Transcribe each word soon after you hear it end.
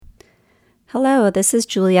Hello, this is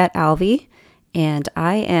Juliette Alvey, and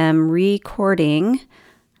I am re-recording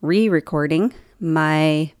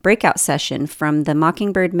my breakout session from the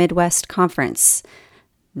Mockingbird Midwest Conference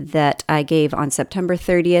that I gave on September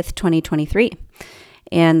 30th, 2023.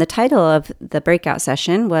 And the title of the breakout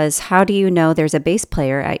session was, How Do You Know There's a Bass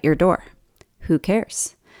Player at Your Door? Who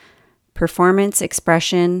cares? Performance,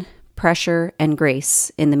 expression, pressure, and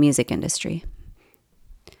grace in the music industry.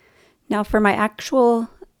 Now, for my actual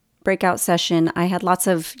breakout session, I had lots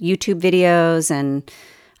of YouTube videos and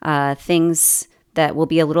things that will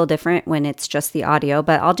be a little different when it's just the audio,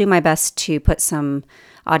 but I'll do my best to put some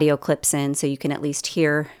audio clips in so you can at least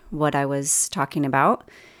hear what I was talking about.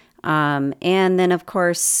 And then, of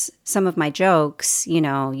course, some of my jokes,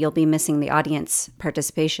 you'll be missing the audience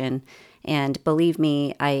participation. And believe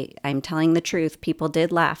me, I'm telling the truth. People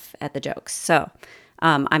did laugh at the jokes. So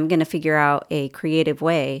I'm going to figure out a creative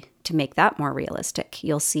way to make that more realistic.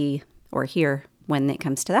 You'll see or hear when it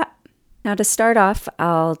comes to that. Now, to start off,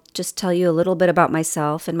 I'll just tell you a little bit about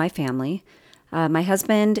myself and my family. My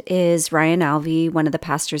husband is Ryan Alvey, one of the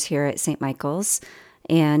pastors here at St. Michael's,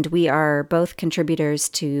 and we are both contributors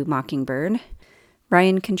to Mockingbird.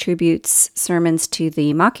 Ryan contributes sermons to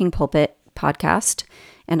the Mocking Pulpit podcast,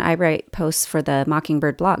 and I write posts for the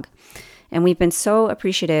Mockingbird blog. And we've been so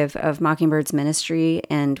appreciative of Mockingbird's ministry,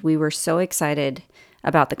 and we were so excited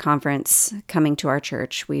about the conference coming to our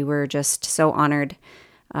church. We were just so honored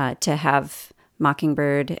to have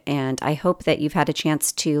Mockingbird, and I hope that you've had a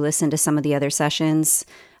chance to listen to some of the other sessions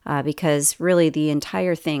because really the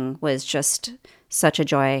entire thing was just such a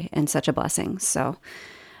joy and such a blessing. So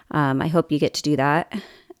I hope you get to do that.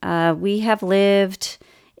 We have lived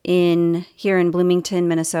here in Bloomington,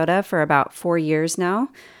 Minnesota for about 4 years now.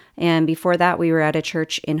 And before that, we were at a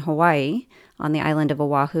church in Hawaii on the island of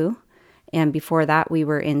Oahu. And before that, we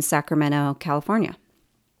were in Sacramento, California.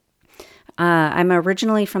 I'm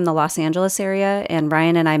originally from the Los Angeles area, and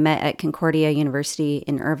Ryan and I met at Concordia University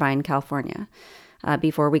in Irvine, California,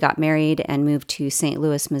 before we got married and moved to St.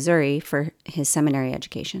 Louis, Missouri for his seminary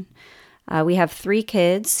education. We have 3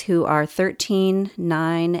 kids who are 13,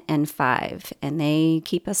 9, and 5, and they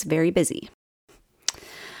keep us very busy.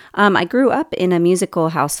 I grew up in a musical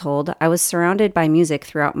household. I was surrounded by music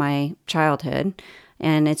throughout my childhood,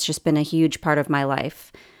 and it's just been a huge part of my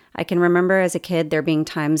life. I can remember as a kid there being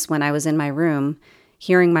times when I was in my room,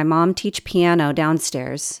 hearing my mom teach piano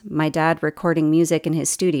downstairs, my dad recording music in his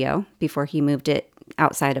studio before he moved it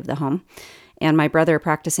outside of the home, and my brother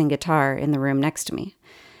practicing guitar in the room next to me.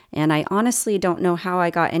 And I honestly don't know how I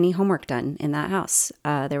got any homework done in that house.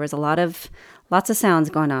 There was lots of sounds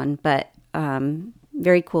going on, but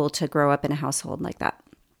very cool to grow up in a household like that.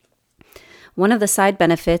 One of the side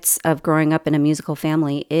benefits of growing up in a musical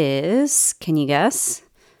family is, can you guess?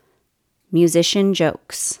 Musician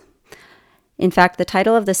jokes. In fact, the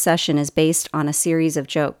title of this session is based on a series of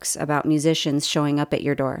jokes about musicians showing up at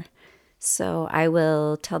your door. So I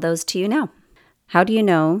will tell those to you now. How do you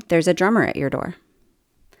know there's a drummer at your door?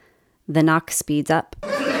 The knock speeds up.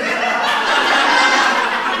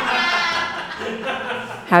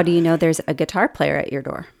 How do you know there's a guitar player at your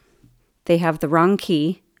door? They have the wrong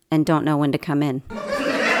key and don't know when to come in.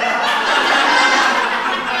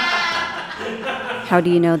 How do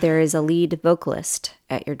you know there is a lead vocalist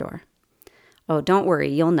at your door? Oh, don't worry,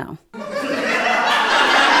 you'll know.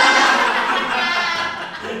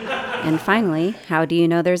 And finally, how do you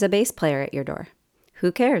know there's a bass player at your door?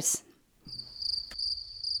 Who cares?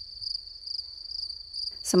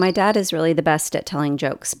 So my dad is really the best at telling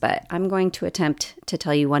jokes, but I'm going to attempt to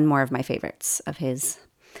tell you one more of my favorites of his.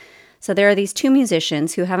 So there are these 2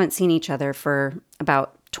 musicians who haven't seen each other for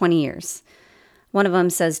about 20 years. One of them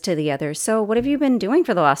says to the other, "So what have you been doing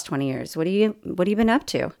for the last 20 years? What have you been up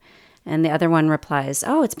to?" And the other one replies,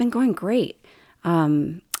 "Oh, it's been going great.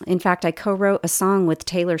 In fact, I co-wrote a song with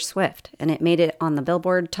Taylor Swift, and it made it on the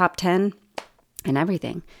Billboard Top 10 and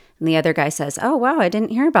everything." And the other guy says, "Oh, wow, I didn't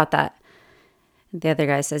hear about that." The other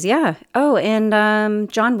guy says, "Yeah. Oh,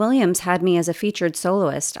 and John Williams had me as a featured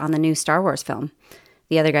soloist on the new Star Wars film."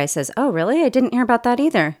 The other guy says, "Oh, really? I didn't hear about that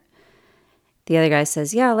either." The other guy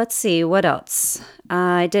says, "Yeah, let's see, what else?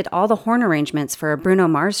 I did all the horn arrangements for a Bruno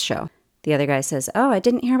Mars show." The other guy says, "Oh, I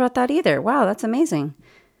didn't hear about that either. Wow, that's amazing."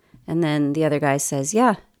 And then the other guy says,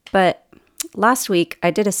 "Yeah, but last week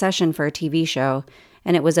I did a session for a TV show,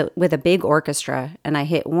 and it was with a big orchestra, and I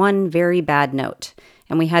hit one very bad note,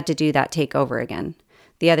 and we had to do that take over again."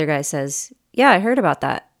 The other guy says, "Yeah, I heard about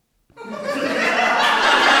that."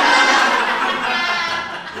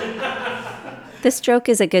 This joke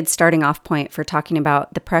is a good starting off point for talking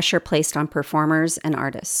about the pressure placed on performers and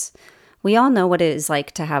artists. We all know what it is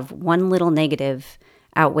like to have one little negative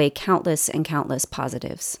outweigh countless and countless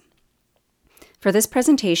positives. For this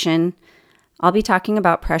presentation, I'll be talking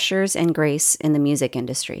about pressures and grace in the music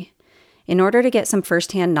industry. In order to get some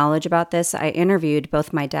firsthand knowledge about this, I interviewed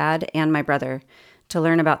both my dad and my brother to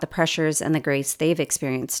learn about the pressures and the grace they've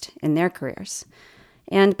experienced in their careers.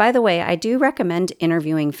 And by the way, I do recommend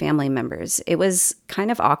interviewing family members. It was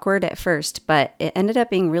kind of awkward at first, but it ended up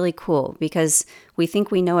being really cool because we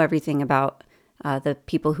think we know everything about the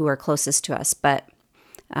people who are closest to us, but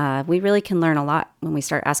we really can learn a lot when we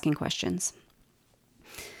start asking questions.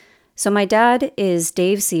 So my dad is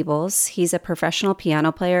Dave Siebels. He's a professional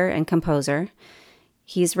piano player and composer.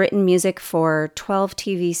 He's written music for 12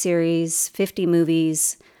 TV series, 50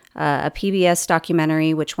 movies, a PBS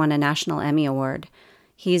documentary which won a National Emmy Award.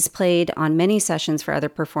 He's played on many sessions for other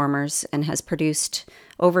performers and has produced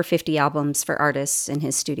over 50 albums for artists in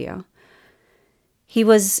his studio. He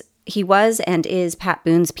was and is Pat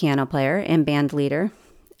Boone's piano player and band leader,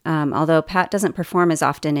 although Pat doesn't perform as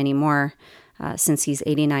often anymore since he's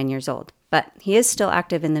 89 years old. But he is still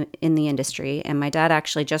active in the industry, and my dad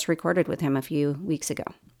actually just recorded with him a few weeks ago.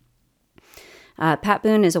 Pat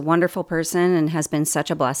Boone is a wonderful person and has been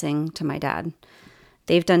such a blessing to my dad.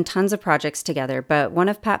 They've done tons of projects together, but one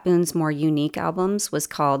of Pat Boone's more unique albums was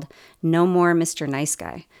called No More Mr. Nice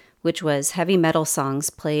Guy, which was heavy metal songs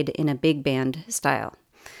played in a big band style.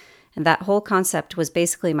 And that whole concept was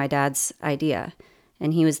basically my dad's idea,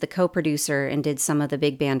 and he was the co-producer and did some of the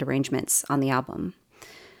big band arrangements on the album.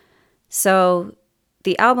 So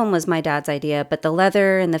the album was my dad's idea, but the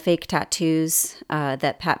leather and the fake tattoos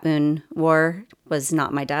that Pat Boone wore was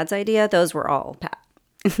not my dad's idea. Those were all Pat.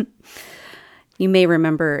 You may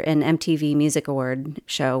remember an MTV Music Award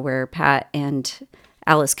show where Pat and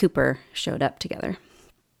Alice Cooper showed up together.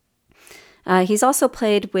 He's also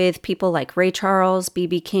played with people like Ray Charles,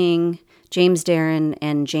 B.B. King, James Darren,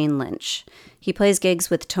 and Jane Lynch. He plays gigs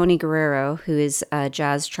with Tony Guerrero, who is a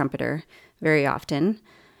jazz trumpeter, very often.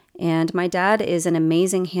 And my dad is an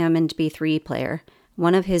amazing Hammond B3 player.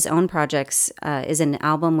 One of his own projects is an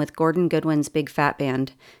album with Gordon Goodwin's Big Fat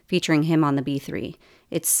Band, featuring him on the B3.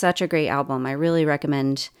 It's such a great album. I really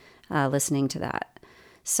recommend listening to that.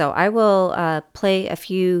 So I will play a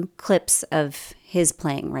few clips of his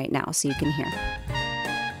playing right now so you can hear.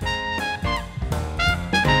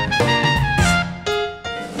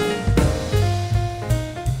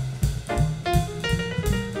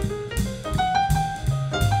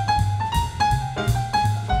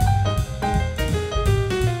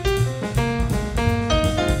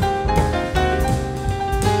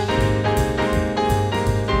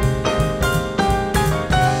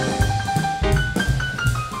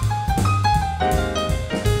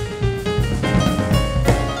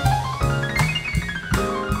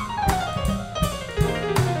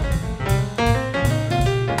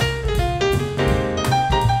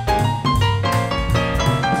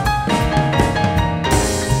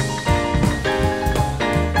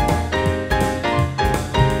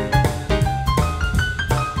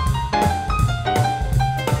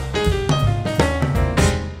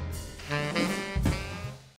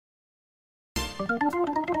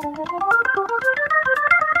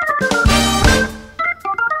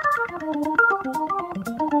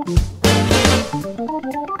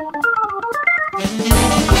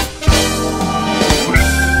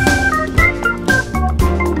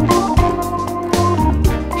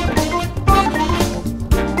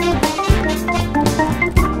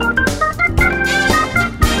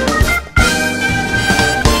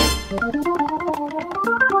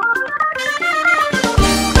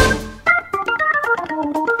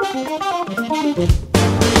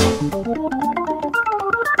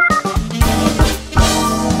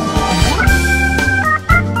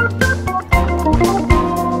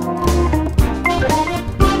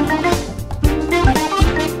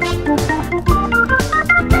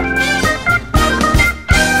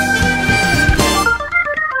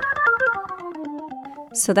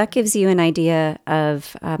 So that gives you an idea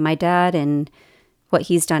of my dad and what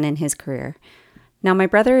he's done in his career. Now, my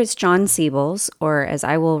brother is John Siebels, or as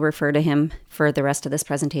I will refer to him for the rest of this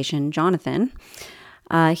presentation, Jonathan.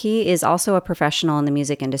 He is also a professional in the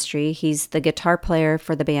music industry. He's the guitar player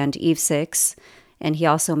for the band Eve 6, and he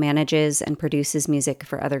also manages and produces music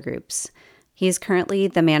for other groups. He is currently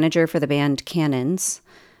the manager for the band Cannons.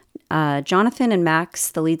 Jonathan and Max,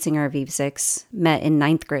 the lead singer of Eve 6, met in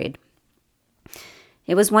 9th grade.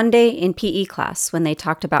 It was one day in PE class when they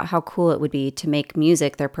talked about how cool it would be to make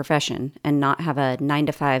music their profession and not have a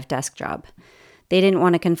 9-to-5 desk job. They didn't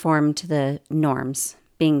want to conform to the norms,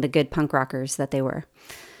 being the good punk rockers that they were.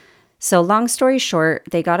 So long story short,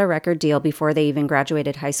 they got a record deal before they even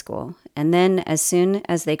graduated high school. And then as soon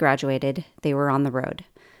as they graduated, they were on the road.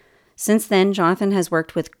 Since then, Jonathan has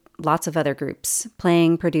worked with lots of other groups,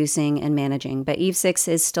 playing, producing, and managing, but Eve 6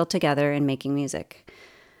 is still together and making music.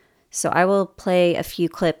 So I will play a few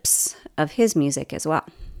clips of his music as well.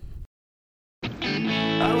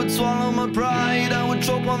 I would swallow my pride, I would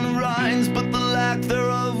choke on the rinds, but the lack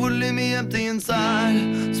thereof would leave me empty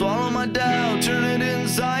inside. Swallow my doubt, turn it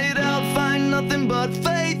inside out, find nothing but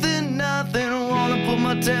faith in nothing. Wanna put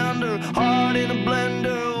my tender heart in a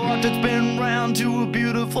blender, watch it spin round to a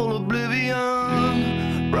beautiful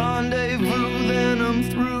oblivion. Rendezvous, then I'm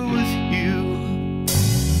through with you.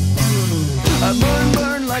 I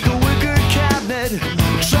burn like a wicker cabinet,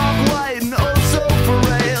 chalk white and oh so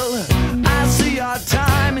frail. I see our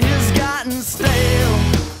time has gotten stale.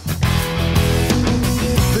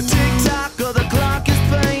 The tick-tock of the clock is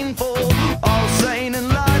painful, all sane and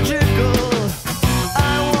logical.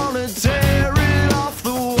 I wanna tear it off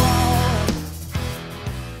the wall.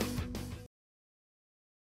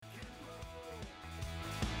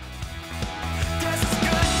 This is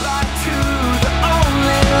goodbye to the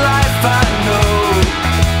only life I know.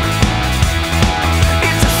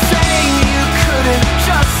 It's a shame you couldn't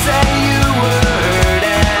just say you were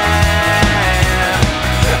there.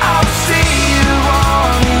 I'll see you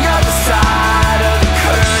on the other side of the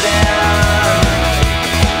curtain.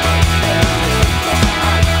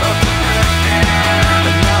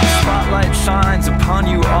 And now the spotlight shines upon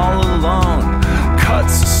you all alone,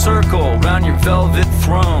 cuts a circle round your velvet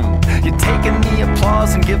throne. You're taking the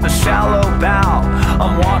applause and give a shallow bow.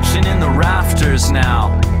 I'm watching in the rafters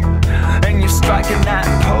now, and you're striking that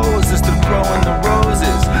pose as they're throwing the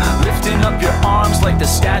roses, lifting up your arms like the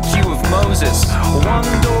statue of Moses. One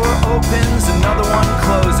door opens, another one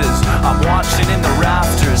closes. I'm watching in the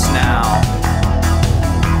rafters now.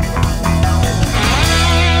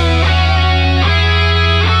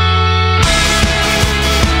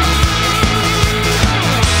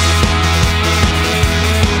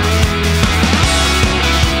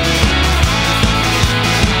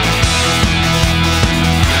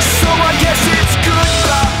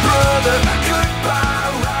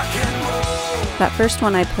 That first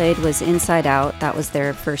one I played was Inside Out. That was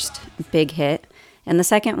their first big hit. And the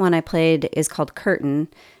second one I played is called Curtain.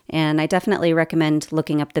 And I definitely recommend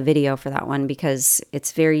looking up the video for that one because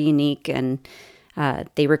it's very unique and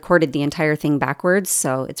they recorded the entire thing backwards,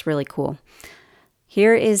 so it's really cool.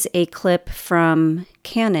 Here is a clip from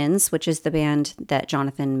Cannons, which is the band that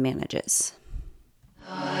Jonathan manages.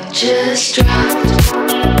 Just dropped,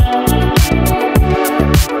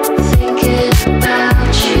 thinking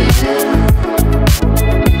about you.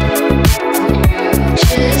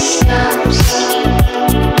 Just stops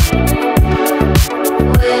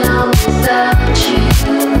when I'm without you.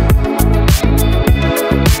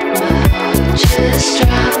 My heart just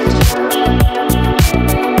dropped,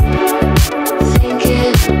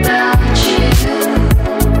 thinking about you.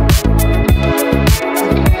 The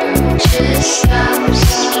world just stops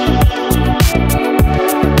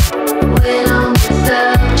when I'm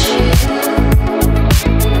without you.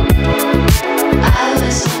 I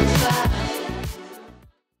was on fire.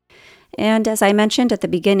 And as I mentioned at the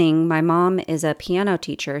beginning, my mom is a piano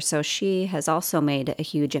teacher, so she has also made a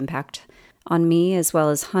huge impact on me as well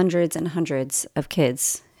as hundreds and hundreds of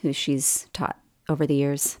kids who she's taught over the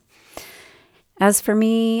years. As for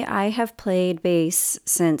me, I have played bass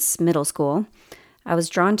since middle school. I was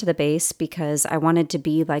drawn to the bass because I wanted to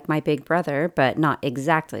be like my big brother, but not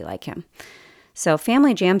exactly like him. So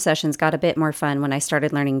family jam sessions got a bit more fun when I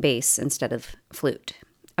started learning bass instead of flute.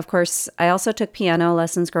 Of course, I also took piano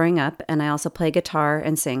lessons growing up, and I also play guitar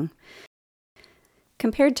and sing.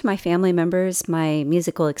 Compared to my family members, my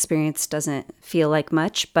musical experience doesn't feel like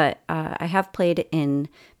much, but I have played in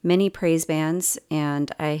many praise bands,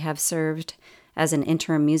 and I have served as an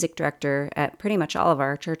interim music director at pretty much all of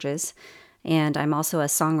our churches, and I'm also a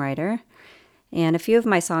songwriter. And a few of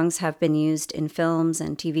my songs have been used in films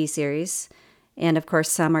and TV series, and of course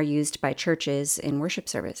some are used by churches in worship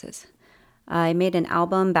services. I made an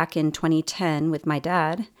album back in 2010 with my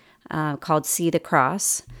dad called See the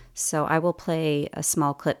Cross, so I will play a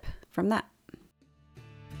small clip from that.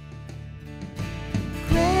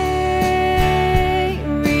 Great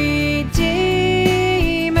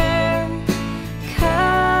Redeemer,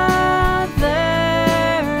 cover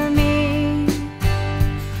me.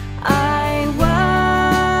 I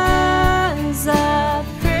was a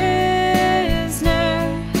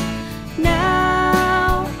prisoner,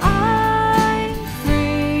 now I'm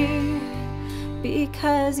free.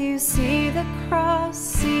 Because you see the cross,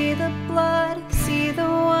 see the blood, see the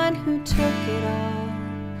one who took it all.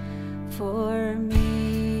 for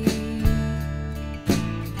me.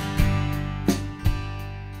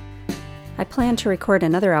 I plan to record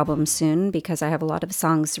another album soon because I have a lot of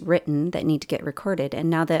songs written that need to get recorded, and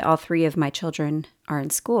now that all 3 of my children are in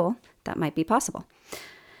school, that might be possible.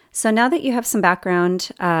 So now that you have some background,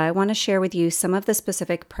 I want to share with you some of the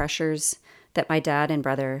specific pressures that my dad and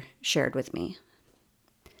brother shared with me.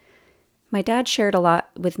 My dad shared a lot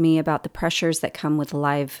with me about the pressures that come with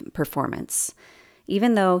live performance.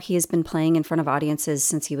 Even though he has been playing in front of audiences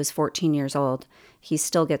since he was 14 years old, he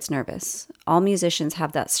still gets nervous. All musicians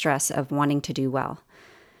have that stress of wanting to do well.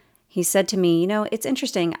 He said to me, it's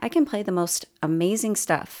interesting, I can play the most amazing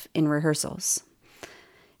stuff in rehearsals.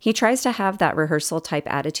 He tries to have that rehearsal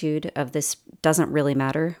type attitude of this doesn't really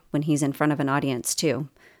matter when he's in front of an audience too,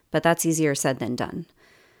 but that's easier said than done.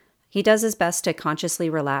 He does his best to consciously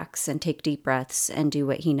relax and take deep breaths and do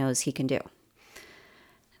what he knows he can do.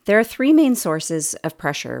 There are 3 main sources of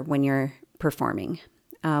pressure when you're performing.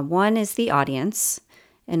 One is the audience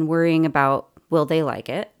and worrying about will they like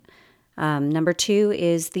it. Number 2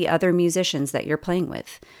 is the other musicians that you're playing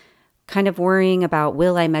with, kind of worrying about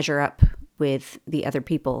will I measure up with the other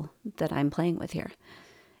people that I'm playing with here.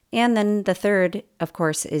 And then the third, of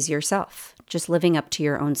course, is yourself, just living up to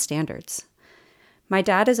your own standards. My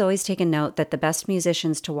dad has always taken note that the best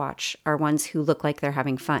musicians to watch are ones who look like they're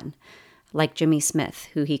having fun, like Jimmy Smith,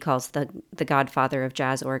 who he calls the godfather of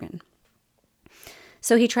jazz organ.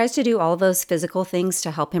 So he tries to do all those physical things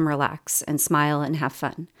to help him relax and smile and have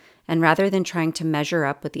fun. And rather than trying to measure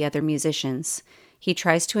up with the other musicians, he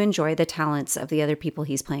tries to enjoy the talents of the other people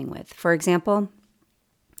he's playing with. For example,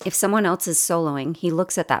 if someone else is soloing, he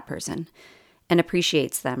looks at that person and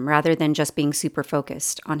appreciates them rather than just being super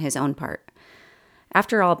focused on his own part.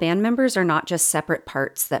 After all, band members are not just separate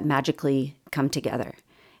parts that magically come together.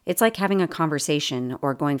 It's like having a conversation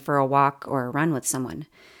or going for a walk or a run with someone.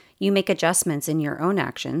 You make adjustments in your own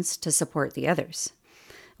actions to support the others.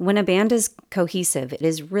 When a band is cohesive, it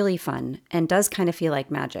is really fun and does kind of feel like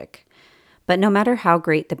magic. But no matter how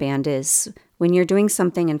great the band is, when you're doing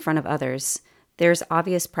something in front of others, there's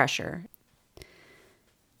obvious pressure.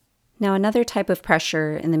 Now, another type of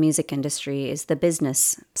pressure in the music industry is the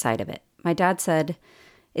business side of it. My dad said,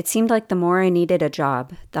 "It seemed like the more I needed a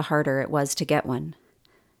job, the harder it was to get one."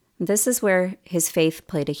 This is where his faith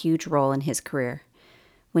played a huge role in his career.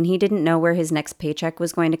 When he didn't know where his next paycheck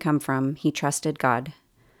was going to come from, he trusted God.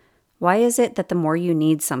 Why is it that the more you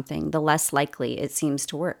need something, the less likely it seems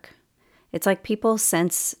to work? It's like people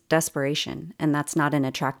sense desperation, and that's not an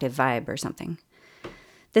attractive vibe or something.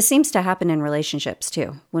 This seems to happen in relationships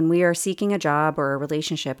too. When we are seeking a job or a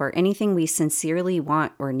relationship or anything we sincerely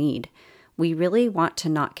want or need, we really want to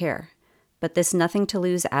not care. But this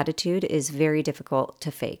nothing-to-lose attitude is very difficult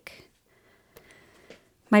to fake.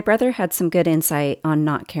 My brother had some good insight on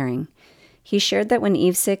not caring. He shared that when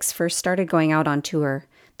Eve 6 first started going out on tour,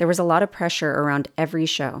 there was a lot of pressure around every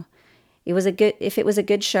show. If it was a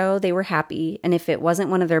good show, they were happy, and if it wasn't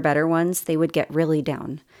one of their better ones, they would get really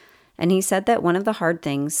down. And he said that one of the hard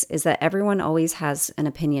things is that everyone always has an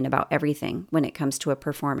opinion about everything when it comes to a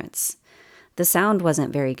performance. The sound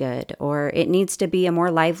wasn't very good, or it needs to be a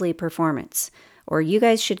more lively performance, or you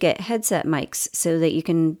guys should get headset mics so that you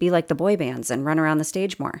can be like the boy bands and run around the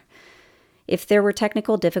stage more. If there were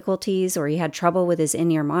technical difficulties or he had trouble with his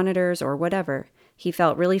in-ear monitors or whatever, he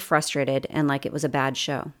felt really frustrated and like it was a bad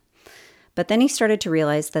show. But then he started to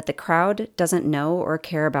realize that the crowd doesn't know or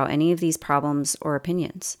care about any of these problems or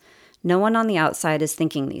opinions. No one on the outside is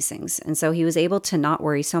thinking these things, and so he was able to not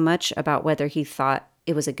worry so much about whether he thought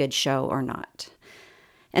it was a good show or not.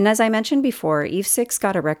 And as I mentioned before, Eve 6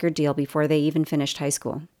 got a record deal before they even finished high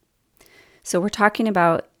school. So we're talking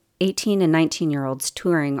about 18 and 19-year-olds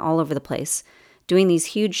touring all over the place, doing these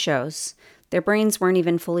huge shows. Their brains weren't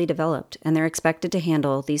even fully developed, and they're expected to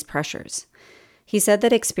handle these pressures. He said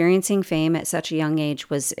that experiencing fame at such a young age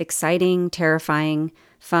was exciting, terrifying,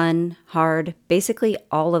 fun, hard, basically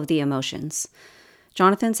all of the emotions.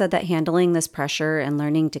 Jonathan said that handling this pressure and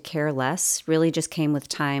learning to care less really just came with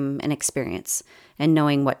time and experience and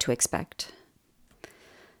knowing what to expect.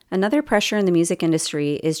 Another pressure in the music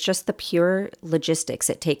industry is just the pure logistics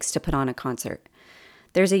it takes to put on a concert.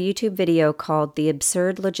 There's a YouTube video called The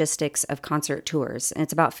Absurd Logistics of Concert Tours, and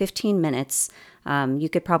it's about 15 minutes. You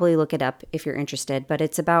could probably look it up if you're interested, but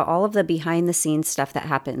it's about all of the behind-the-scenes stuff that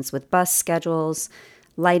happens with bus schedules,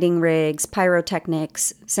 lighting rigs,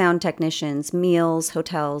 pyrotechnics, sound technicians, meals,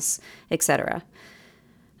 hotels, etc.,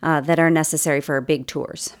 that are necessary for big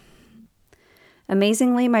tours.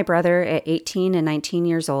 Amazingly, my brother at 18 and 19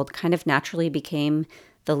 years old kind of naturally became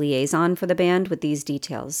the liaison for the band with these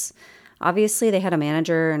details. Obviously, they had a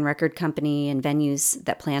manager and record company and venues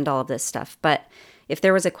that planned all of this stuff, but if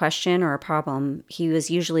there was a question or a problem, he was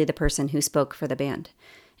usually the person who spoke for the band.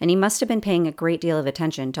 And he must have been paying a great deal of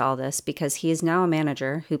attention to all this because he is now a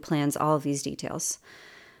manager who plans all of these details.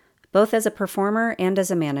 Both as a performer and as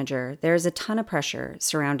a manager, there is a ton of pressure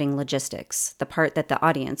surrounding logistics, the part that the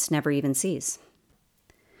audience never even sees.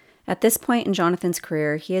 At this point in Jonathan's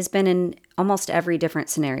career, he has been in almost every different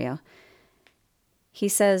scenario. He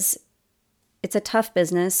says, it's a tough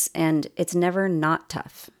business and it's never not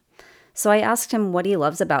tough. So I asked him what he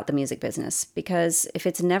loves about the music business, because if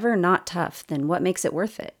it's never not tough, then what makes it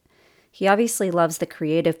worth it? He obviously loves the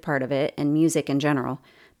creative part of it and music in general,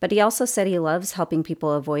 but he also said he loves helping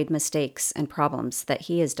people avoid mistakes and problems that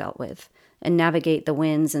he has dealt with and navigate the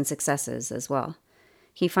wins and successes as well.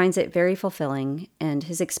 He finds it very fulfilling, and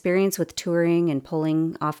his experience with touring and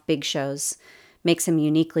pulling off big shows makes him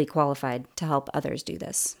uniquely qualified to help others do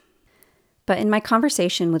this. But in my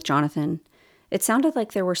conversation with Jonathan, it sounded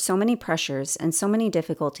like there were so many pressures and so many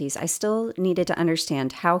difficulties, I still needed to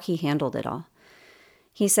understand how he handled it all.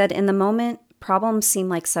 He said, in the moment, problems seem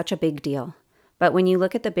like such a big deal. But when you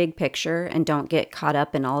look at the big picture and don't get caught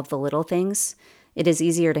up in all of the little things, it is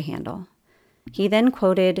easier to handle. He then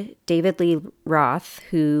quoted David Lee Roth,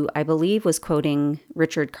 who I believe was quoting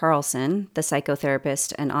Richard Carlson, the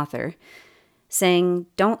psychotherapist and author, saying,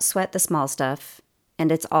 "Don't sweat the small stuff,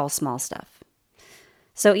 and it's all small stuff."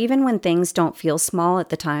 So even when things don't feel small at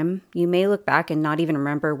the time, you may look back and not even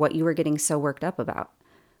remember what you were getting so worked up about.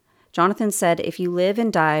 Jonathan said, if you live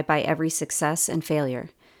and die by every success and failure,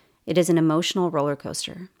 it is an emotional roller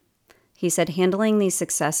coaster. He said handling these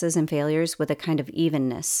successes and failures with a kind of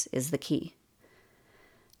evenness is the key.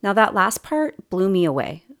 Now that last part blew me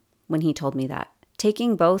away when he told me that,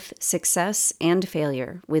 taking both success and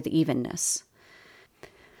failure with evenness.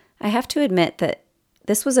 I have to admit that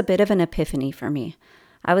this was a bit of an epiphany for me.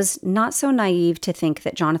 I was not so naive to think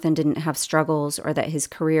that Jonathan didn't have struggles or that his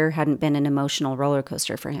career hadn't been an emotional roller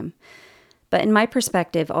coaster for him. But in my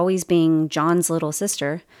perspective, always being John's little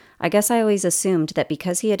sister, I guess I always assumed that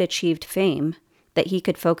because he had achieved fame, that he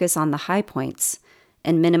could focus on the high points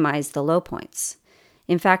and minimize the low points.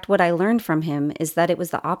 In fact, what I learned from him is that it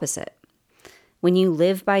was the opposite. When you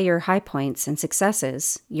live by your high points and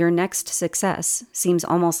successes, your next success seems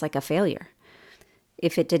almost like a failure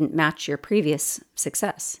if it didn't match your previous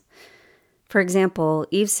success. For example,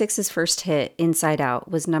 Eve Six's first hit, Inside Out,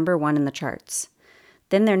 was #1 in the charts.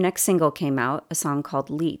 Then their next single came out, a song called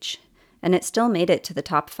Leech, and it still made it to the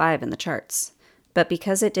top 5 in the charts. But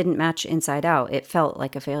because it didn't match Inside Out, it felt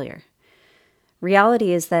like a failure.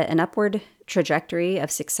 Reality is that an upward trajectory of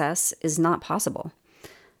success is not possible.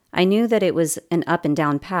 I knew that it was an up and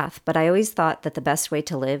down path, but I always thought that the best way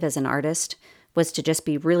to live as an artist was to just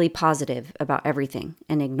be really positive about everything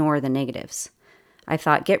and ignore the negatives. I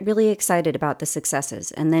thought, get really excited about the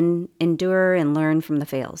successes and then endure and learn from the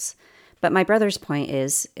fails. But my brother's point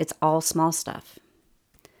is, it's all small stuff.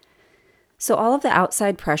 So all of the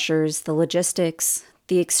outside pressures, the logistics,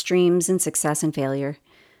 the extremes in success and failure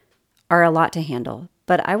are a lot to handle.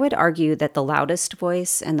 But I would argue that the loudest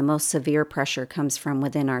voice and the most severe pressure comes from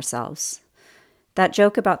within ourselves. That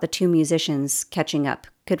joke about the 2 musicians catching up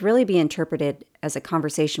could really be interpreted as a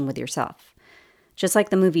conversation with yourself. Just like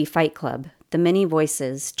the movie Fight Club, the many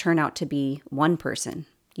voices turn out to be one person,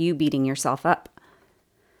 you beating yourself up.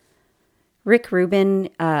 Rick Rubin,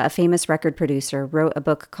 a famous record producer, wrote a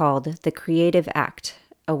book called The Creative Act,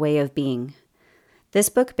 A Way of Being. This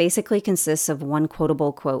book basically consists of one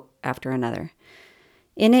quotable quote after another.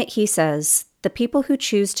 In it, he says, "The people who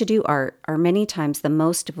choose to do art are many times the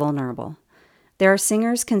most vulnerable. There are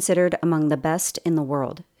singers considered among the best in the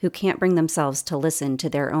world who can't bring themselves to listen to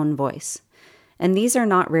their own voice. And these are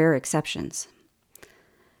not rare exceptions."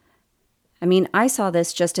 I mean, I saw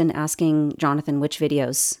this just in asking Jonathan which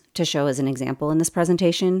videos to show as an example in this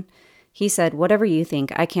presentation. He said, "Whatever you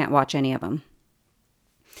think, I can't watch any of them."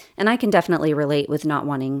 And I can definitely relate with not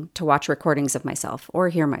wanting to watch recordings of myself, or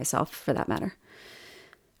hear myself for that matter.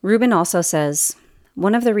 Rubin also says,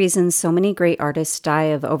 "One of the reasons so many great artists die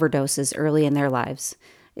of overdoses early in their lives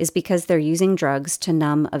is because they're using drugs to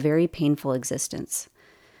numb a very painful existence.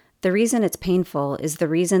 The reason it's painful is the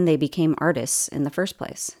reason they became artists in the first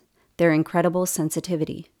place, their incredible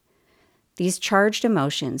sensitivity. These charged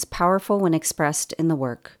emotions, powerful when expressed in the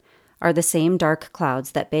work, are the same dark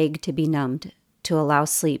clouds that beg to be numbed, to allow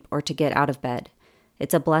sleep, or to get out of bed.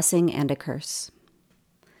 It's a blessing and a curse."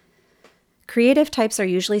 Creative types are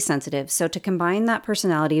usually sensitive, so to combine that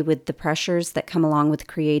personality with the pressures that come along with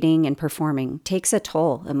creating and performing takes a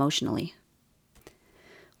toll emotionally.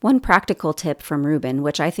 One practical tip from Ruben,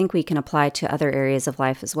 which I think we can apply to other areas of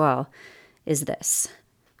life as well, is this.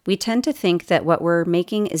 We tend to think that what we're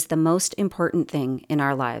making is the most important thing in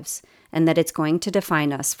our lives and that it's going to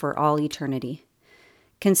define us for all eternity.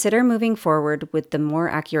 Consider moving forward with the more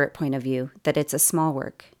accurate point of view that it's a small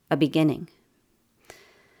work, a beginning.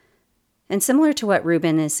 And similar to what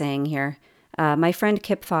Ruben is saying here, my friend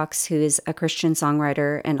Kip Fox, who is a Christian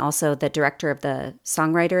songwriter and also the director of the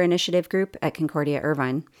Songwriter Initiative group at Concordia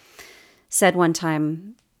Irvine, said one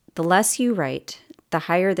time, "The less you write, the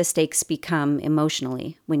higher the stakes become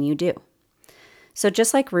emotionally when you do." So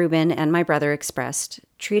just like Ruben and my brother expressed,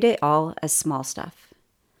 treat it all as small stuff.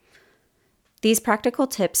 These practical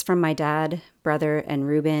tips from my dad, brother, and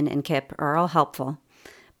Ruben and Kip are all helpful,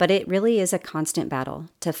 but it really is a constant battle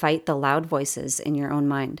to fight the loud voices in your own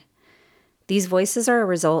mind. These voices are a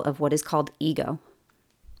result of what is called ego.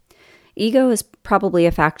 Ego is probably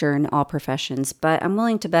a factor in all professions, but I'm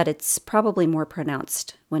willing to bet it's probably more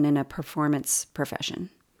pronounced when in a performance profession.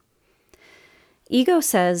 Ego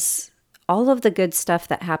says, all of the good stuff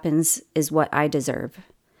that happens is what I deserve,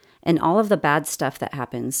 and all of the bad stuff that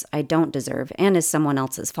happens I don't deserve and is someone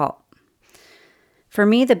else's fault. For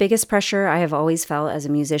me, the biggest pressure I have always felt as a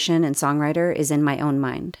musician and songwriter is in my own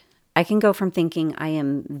mind. I can go from thinking I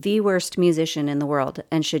am the worst musician in the world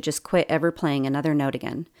and should just quit ever playing another note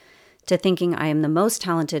again, to thinking I am the most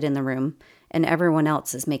talented in the room and everyone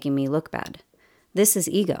else is making me look bad. This is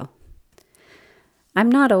ego. I'm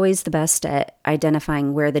not always the best at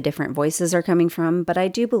identifying where the different voices are coming from, but I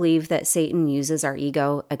do believe that Satan uses our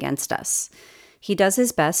ego against us. He does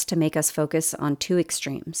his best to make us focus on two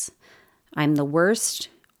extremes. I'm the worst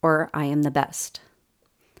or I am the best.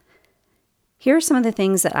 Here are some of the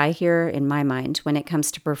things that I hear in my mind when it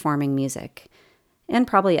comes to performing music, and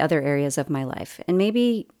probably other areas of my life, and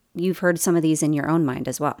maybe you've heard some of these in your own mind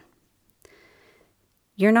as well.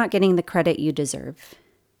 You're not getting the credit you deserve.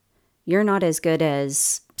 You're not as good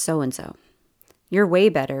as so-and-so. You're way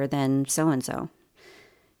better than so-and-so.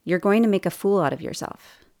 You're going to make a fool out of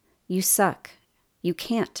yourself. You suck. You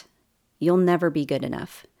can't. You'll never be good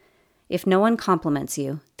enough. If no one compliments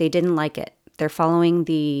you, they didn't like it. They're following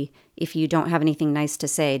the if you don't have anything nice to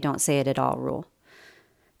say, don't say it at all rule.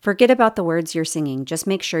 Forget about the words you're singing. Just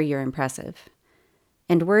make sure you're impressive.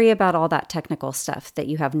 And worry about all that technical stuff that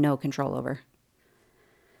you have no control over.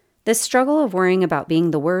 This struggle of worrying about being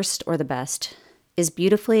the worst or the best is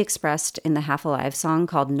beautifully expressed in the Half Alive song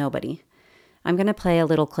called Nobody. I'm going to play a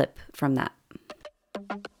little clip from that.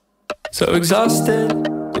 So exhausted,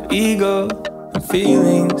 the ego, and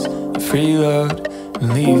feelings, you freeload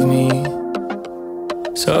and leave me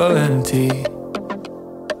so empty.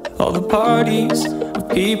 All the parties of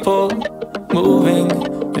people moving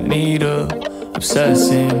the needle,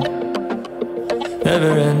 obsessing,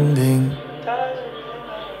 never ending.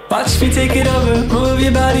 Watch me take it over, move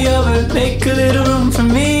your body over, make a little room for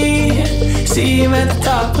me. See him at the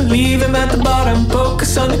top, leave him at the bottom.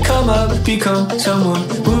 Focus on the come up, become someone.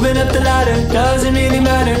 Moving up the ladder, doesn't really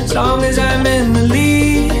matter as long as I'm in the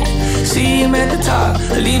lead. See him at the top,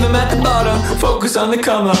 leave him at the bottom. Focus on the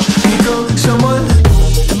come up, become someone.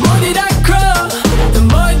 The more that I grow, the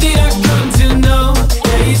more that I come to know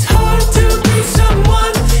that it's hard to be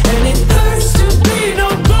someone and it hurts to be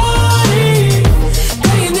nobody.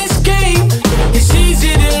 Playing this game, it's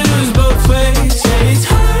easy to lose both ways. Yeah, it's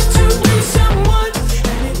hard to be someone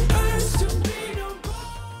and it hurts to be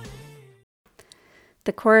nobody.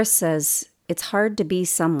 The chorus says, it's hard to be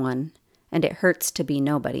someone and it hurts to be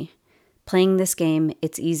nobody. Playing this game,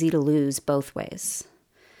 it's easy to lose both ways.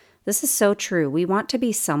 This is so true. We want to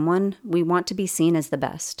be someone. We want to be seen as the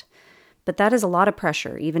best. But that is a lot of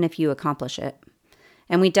pressure, even if you accomplish it.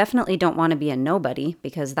 And we definitely don't want to be a nobody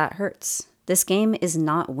because that hurts. This game is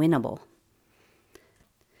not winnable.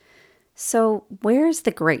 So where's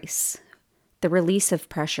the grace? The release of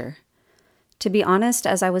pressure? To be honest,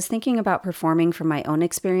 as I was thinking about performing from my own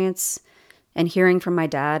experience and hearing from my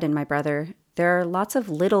dad and my brother, there are lots of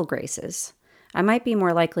little graces. I might be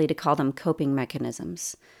more likely to call them coping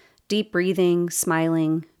mechanisms. Deep breathing,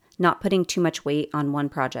 smiling, not putting too much weight on one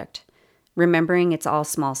project, remembering it's all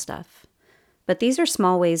small stuff. But these are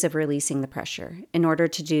small ways of releasing the pressure in order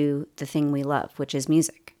to do the thing we love, which is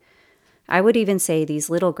music. I would even say these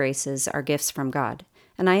little graces are gifts from God,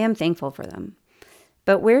 and I am thankful for them.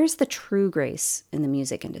 But where's the true grace in the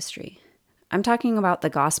music industry? I'm talking about the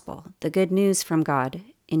gospel, the good news from God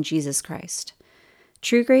in Jesus Christ.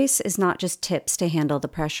 True grace is not just tips to handle the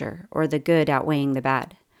pressure or the good outweighing the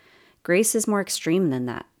bad. Grace is more extreme than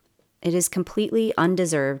that. It is completely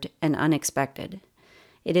undeserved and unexpected.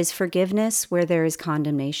 It is forgiveness where there is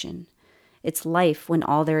condemnation. It's life when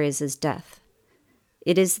all there is death.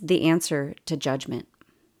 It is the answer to judgment.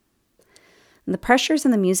 And the pressures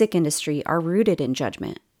in the music industry are rooted in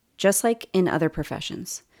judgment, just like in other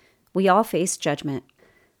professions. We all face judgment.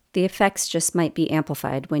 The effects just might be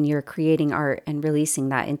amplified when you're creating art and releasing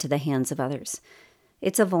that into the hands of others.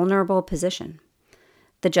 It's a vulnerable position.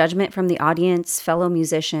 The judgment from the audience, fellow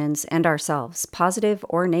musicians, and ourselves, positive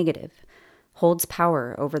or negative, holds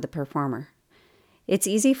power over the performer. It's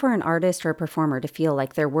easy for an artist or a performer to feel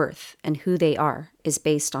like their worth and who they are is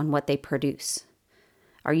based on what they produce.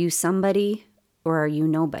 Are you somebody or are you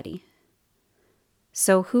nobody?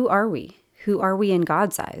 So who are we? Who are we in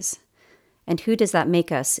God's eyes? And who does that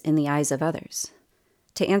make us in the eyes of others?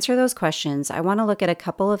 To answer those questions, I want to look at a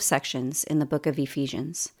couple of sections in the book of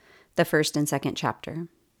Ephesians, the 1st and 2nd chapter.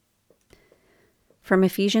 From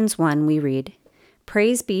Ephesians 1, we read,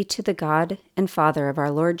 "Praise be to the God and Father of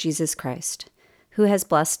our Lord Jesus Christ, who has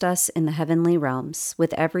blessed us in the heavenly realms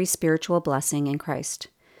with every spiritual blessing in Christ.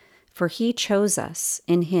 For he chose us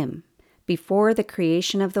in him before the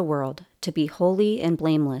creation of the world to be holy and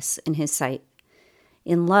blameless in his sight.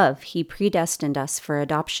 In love, he predestined us for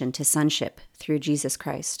adoption to sonship through Jesus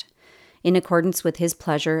Christ, in accordance with his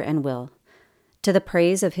pleasure and will, to the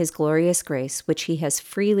praise of his glorious grace, which he has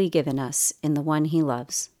freely given us in the one he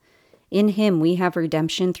loves. In him we have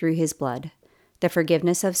redemption through his blood, the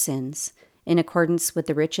forgiveness of sins, in accordance with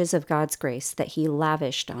the riches of God's grace that he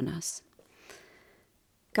lavished on us."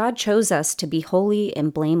 God chose us to be holy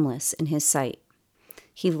and blameless in his sight.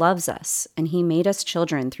 He loves us, and he made us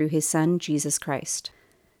children through his Son, Jesus Christ.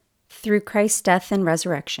 Through Christ's death and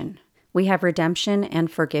resurrection, we have redemption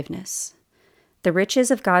and forgiveness. The riches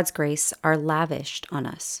of God's grace are lavished on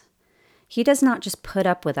us. He does not just put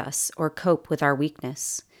up with us or cope with our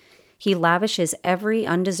weakness. He lavishes every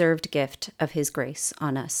undeserved gift of his grace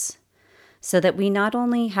on us, so that we not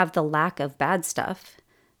only have the lack of bad stuff,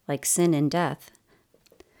 like sin and death,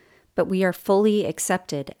 but we are fully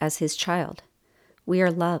accepted as his child. We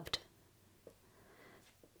are loved.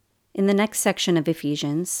 In the next section of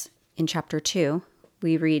Ephesians, in chapter 2,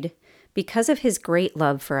 we read, "Because of his great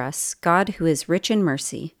love for us, God, who is rich in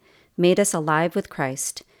mercy, made us alive with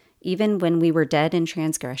Christ, even when we were dead in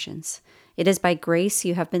transgressions. It is by grace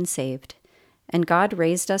you have been saved. And God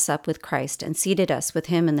raised us up with Christ and seated us with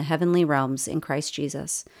him in the heavenly realms in Christ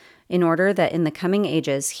Jesus, in order that in the coming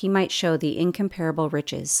ages he might show the incomparable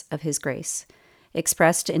riches of his grace,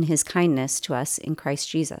 expressed in his kindness to us in Christ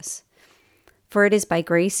Jesus. For it is by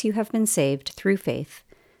grace you have been saved through faith,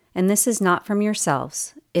 and this is not from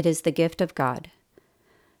yourselves, it is the gift of God,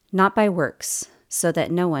 not by works, so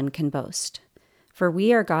that no one can boast. For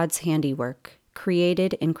we are God's handiwork,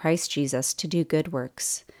 created in Christ Jesus to do good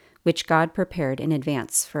works, which God prepared in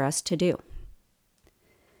advance for us to do."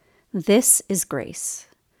 This is grace,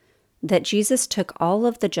 that Jesus took all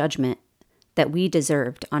of the judgment that we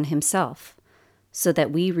deserved on himself, so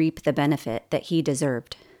that we reap the benefit that he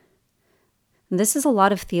deserved. This is a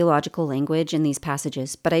lot of theological language in these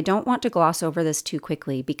passages, but I don't want to gloss over this too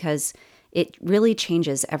quickly because it really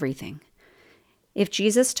changes everything. If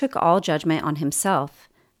Jesus took all judgment on himself,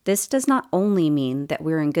 this does not only mean that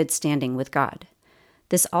we're in good standing with God.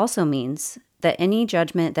 This also means that any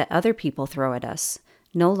judgment that other people throw at us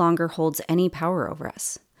no longer holds any power over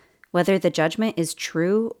us, whether the judgment is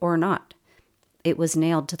true or not. It was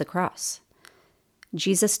nailed to the cross.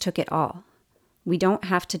 Jesus took it all. We don't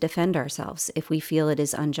have to defend ourselves if we feel it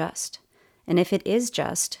is unjust. And if it is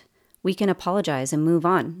just, we can apologize and move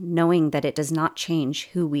on, knowing that it does not change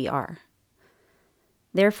who we are.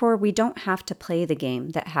 Therefore, we don't have to play the game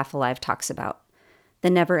that Half Alive talks about, the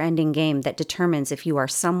never-ending game that determines if you are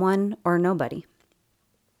someone or nobody.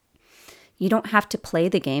 You don't have to play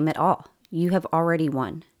the game at all. You have already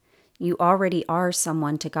won. You already are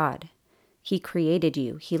someone to God. He created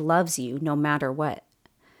you. He loves you no matter what.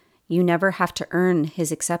 You never have to earn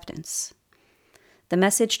his acceptance. The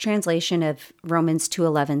Message translation of Romans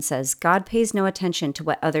 2:11 says, "God pays no attention to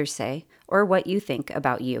what others say or what you think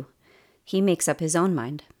about you. He makes up his own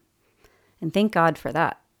mind." And thank God for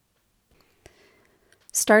that.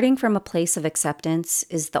 Starting from a place of acceptance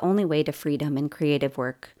is the only way to freedom in creative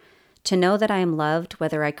work. To know that I am loved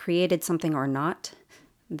whether I created something or not,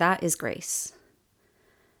 that is grace.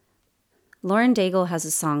 Lauren Daigle has a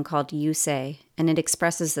song called "You Say," and it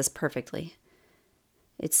expresses this perfectly.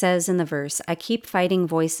 It says in the verse, "I keep fighting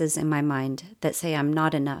voices in my mind that say I'm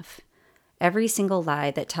not enough. Every single lie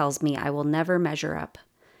that tells me I will never measure up.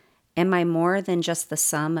 Am I more than just the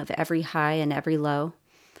sum of every high and every low?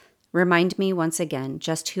 Remind me once again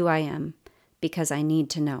just who I am, because I need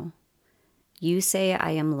to know. You say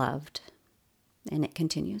I am loved." And it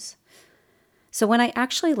continues. So when I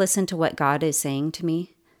actually listen to what God is saying to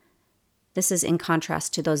me, This is in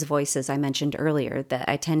contrast to those voices I mentioned earlier that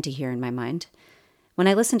I tend to hear in my mind. When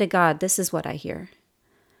I listen to God, this is what I hear.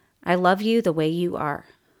 I love you the way you are.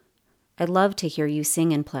 I love to hear you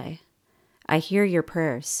sing and play. I hear your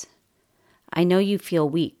prayers. I know you feel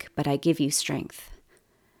weak, but I give you strength.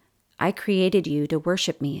 I created you to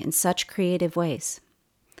worship me in such creative ways.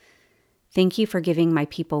 Thank you for giving my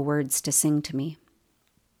people words to sing to me.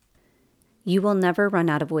 You will never run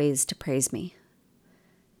out of ways to praise me.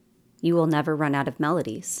 You will never run out of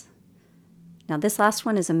melodies. Now, this last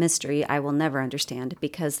one is a mystery I will never understand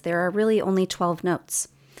because there are really only 12 notes.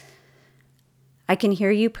 I can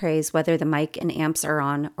hear you praise whether the mic and amps are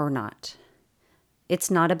on or not. It's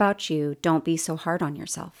not about you. Don't be so hard on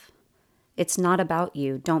yourself. It's not about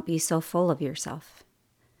you. Don't be so full of yourself.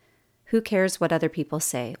 Who cares what other people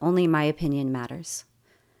say? Only my opinion matters.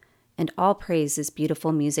 And all praise is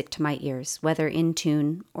beautiful music to my ears, whether in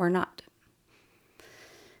tune or not.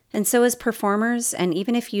 And so as performers, and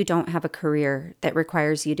even if you don't have a career that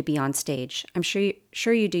requires you to be on stage, I'm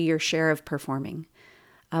sure you do your share of performing.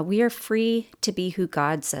 We are free to be who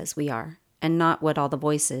God says we are, and not what all the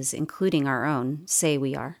voices, including our own, say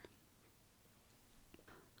we are.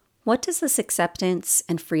 What does this acceptance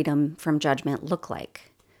and freedom from judgment look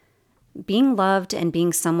like? Being loved and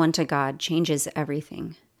being someone to God changes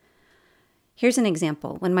everything. Here's an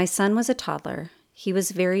example. When my son was a toddler, he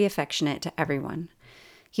was very affectionate to everyone.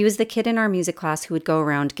 He was the kid in our music class who would go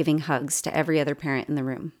around giving hugs to every other parent in the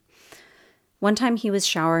room. One time he was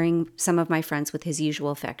showering some of my friends with his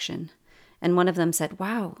usual affection, and one of them said,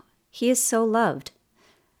 "Wow, he is so loved."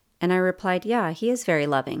 And I replied, "Yeah, he is very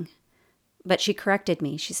loving." But she corrected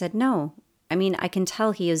me. She said, "No, I can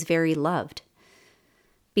tell he is very loved."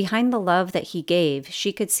 Behind the love that he gave,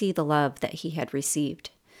 she could see the love that he had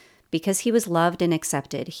received. Because he was loved and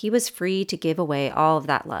accepted, he was free to give away all of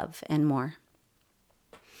that love and more.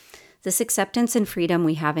 This acceptance and freedom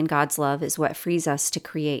we have in God's love is what frees us to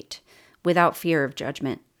create without fear of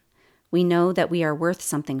judgment. We know that we are worth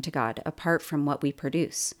something to God apart from what we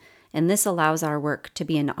produce, and this allows our work to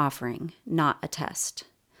be an offering, not a test.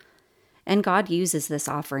 And God uses this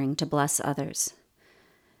offering to bless others.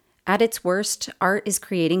 At its worst, art is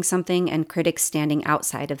creating something and critics standing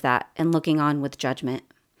outside of that and looking on with judgment.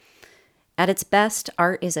 At its best,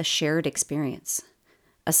 art is a shared experience.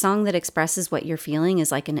 A song that expresses what you're feeling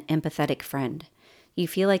is like an empathetic friend. You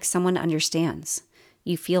feel like someone understands.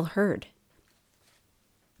 You feel heard.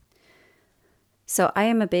 So I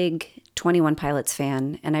am a big 21 Pilots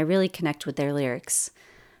fan, and I really connect with their lyrics.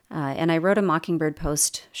 And I wrote a Mockingbird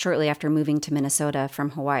post shortly after moving to Minnesota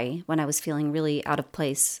from Hawaii when I was feeling really out of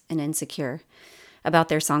place and insecure about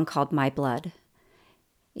their song called My Blood.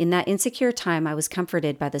 In that insecure time, I was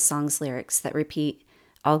comforted by the song's lyrics that repeat,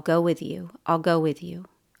 "I'll go with you, I'll go with you,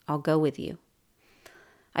 I'll go with you."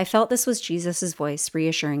 I felt this was Jesus' voice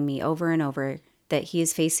reassuring me over and over that he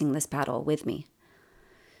is facing this battle with me.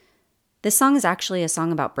 This song is actually a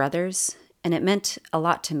song about brothers, and it meant a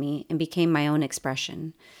lot to me and became my own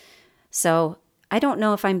expression. So I don't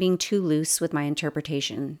know if I'm being too loose with my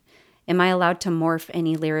interpretation. Am I allowed to morph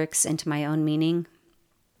any lyrics into my own meaning?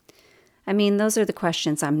 Those are the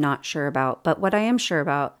questions I'm not sure about, but what I am sure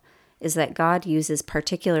about is that God uses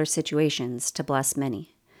particular situations to bless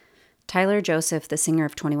many. Tyler Joseph, the singer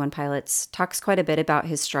of 21 Pilots, talks quite a bit about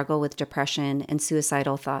his struggle with depression and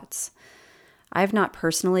suicidal thoughts. I've not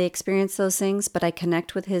personally experienced those things, but I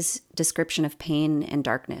connect with his description of pain and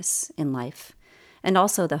darkness in life, and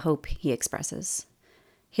also the hope he expresses.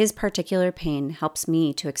 His particular pain helps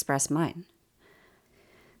me to express mine.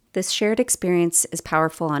 This shared experience is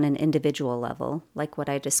powerful on an individual level, like what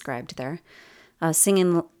I described there,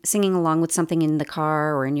 singing along with something in the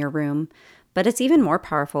car or in your room, but it's even more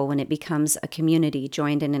powerful when it becomes a community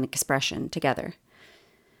joined in an expression together.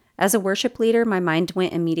 As a worship leader, my mind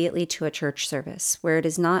went immediately to a church service, where it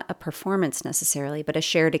is not a performance necessarily, but a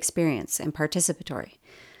shared experience and participatory.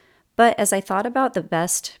 But as I thought about the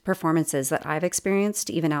best performances that I've experienced,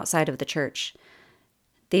 even outside of the church,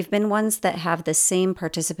 they've been ones that have the same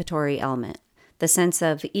participatory element, the sense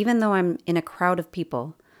of, even though I'm in a crowd of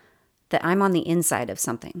people, that I'm on the inside of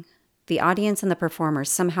something. The audience and the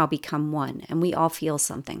performers somehow become one, and we all feel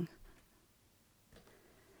something.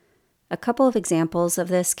 A couple of examples of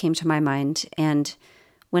this came to my mind, and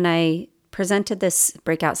when I presented this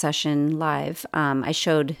breakout session live, I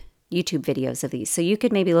showed YouTube videos of these, so you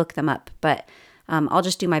could maybe look them up, but I'll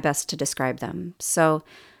just do my best to describe them. So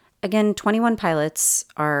again, 21 Pilots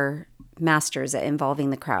are masters at involving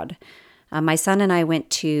the crowd. My son and I went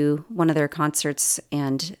to one of their concerts,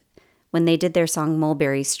 and when they did their song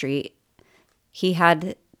Mulberry Street, he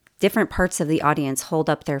had different parts of the audience hold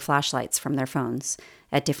up their flashlights from their phones,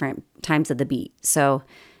 at different times of the beat. So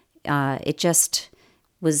it just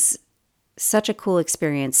was such a cool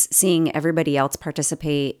experience seeing everybody else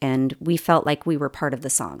participate, and we felt like we were part of the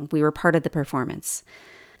song. We were part of the performance.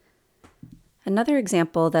 Another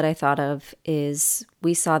example that I thought of is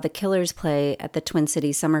we saw the Killers play at the Twin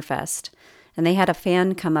Cities Summerfest, and they had a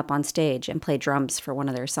fan come up on stage and play drums for one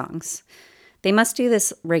of their songs. They must do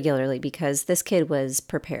this regularly because this kid was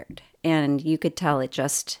prepared, and you could tell it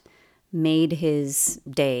just made his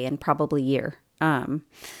day and probably year.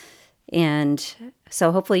 And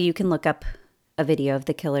so hopefully you can look up a video of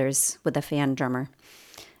the Killers with a fan drummer.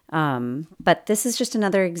 But this is just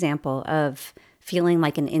another example of feeling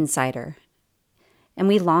like an insider. And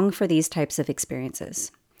we long for these types of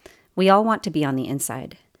experiences. We all want to be on the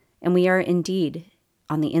inside, and we are indeed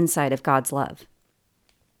on the inside of God's love.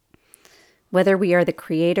 Whether we are the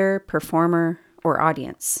creator, performer, or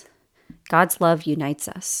audience, God's love unites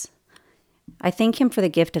us. I thank him for the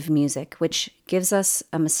gift of music, which gives us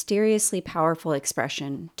a mysteriously powerful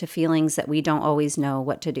expression to feelings that we don't always know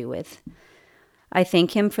what to do with. I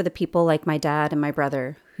thank him for the people like my dad and my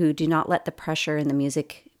brother who do not let the pressure in the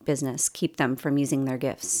music business keep them from using their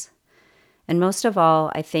gifts. And most of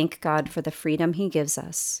all, I thank God for the freedom he gives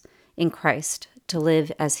us in Christ to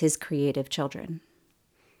live as his creative children.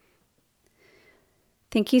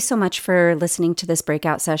 Thank you so much for listening to this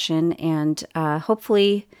breakout session, and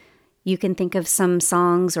hopefully you can think of some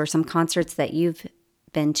songs or some concerts that you've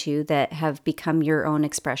been to that have become your own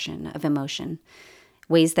expression of emotion,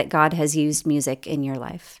 ways that God has used music in your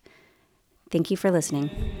life. Thank you for listening.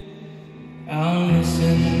 I'll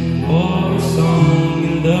listen for a song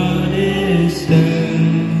in the distance.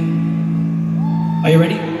 Are you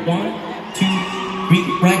ready? 1, 2,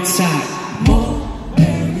 3, right side.